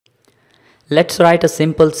Let's write a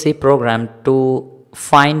simple C program to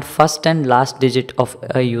find first and last digit of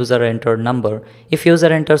a user entered number. If user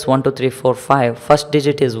enters 1, 2, 3, 4, 5, first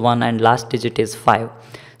digit is 1 and last digit is 5.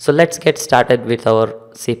 So let's get started with our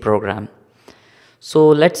C program. So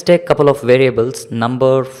let's take a couple of variables,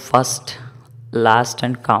 number, first, last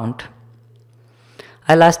and count.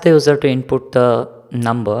 I'll ask the user to input the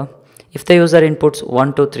number. If the user inputs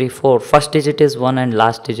 1, 2, 3, 4, first digit is 1 and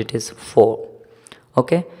last digit is 4.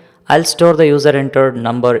 Okay. I'll store the user entered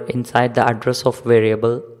number inside the address of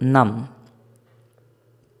variable num.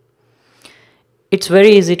 It's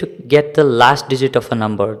very easy to get the last digit of a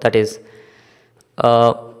number, that is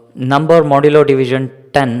number modulo division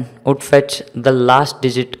 10 would fetch the last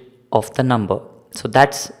digit of the number. So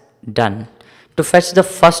that's done. To fetch the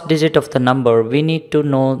first digit of the number, we need to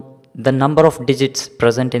know the number of digits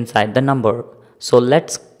present inside the number. So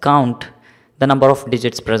let's count the number of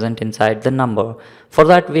digits present inside the number. For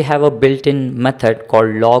that, we have a built-in method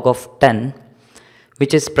called log of 10,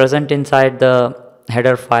 which is present inside the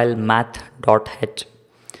header file math.h.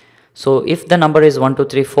 So if the number is 1, 2,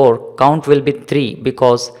 3, 4, count will be 3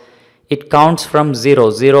 because it counts from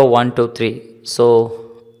 0, 0, 1, 2, 3.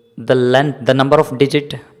 So the number of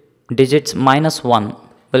digits minus 1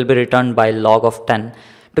 will be returned by log of 10.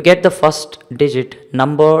 To get the first digit,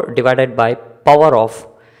 number divided by power of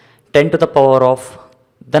 10 to the power of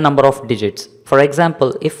the number of digits. For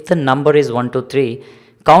example, if the number is 1, 2, 3,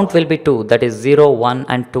 count will be 2, that is 0, 1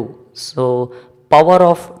 and 2. So power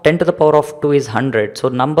of 10 to the power of 2 is 100. So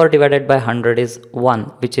number divided by 100 is 1,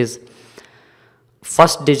 which is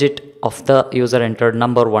first digit of the user entered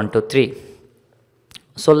number 1, 2, 3.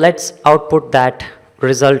 So let's output that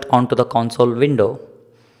result onto the console window.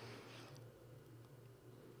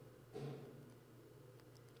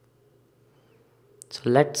 So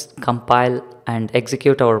let's compile and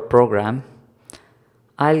execute our program.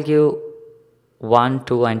 I'll give 1,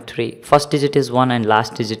 2 and 3. First digit is 1 and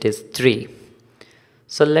last digit is 3.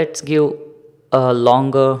 So let's give a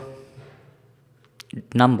longer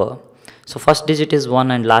number. So first digit is 1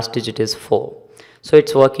 and last digit is 4. So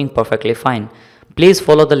it's working perfectly fine. Please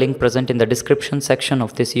follow the link present in the description section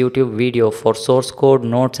of this YouTube video for source code,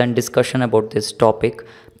 notes and discussion about this topic.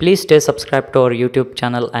 Please stay subscribed to our YouTube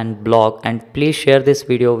channel and blog, and please share this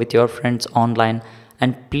video with your friends online,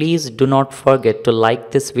 and please do not forget to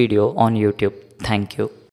like this video on YouTube. Thank you.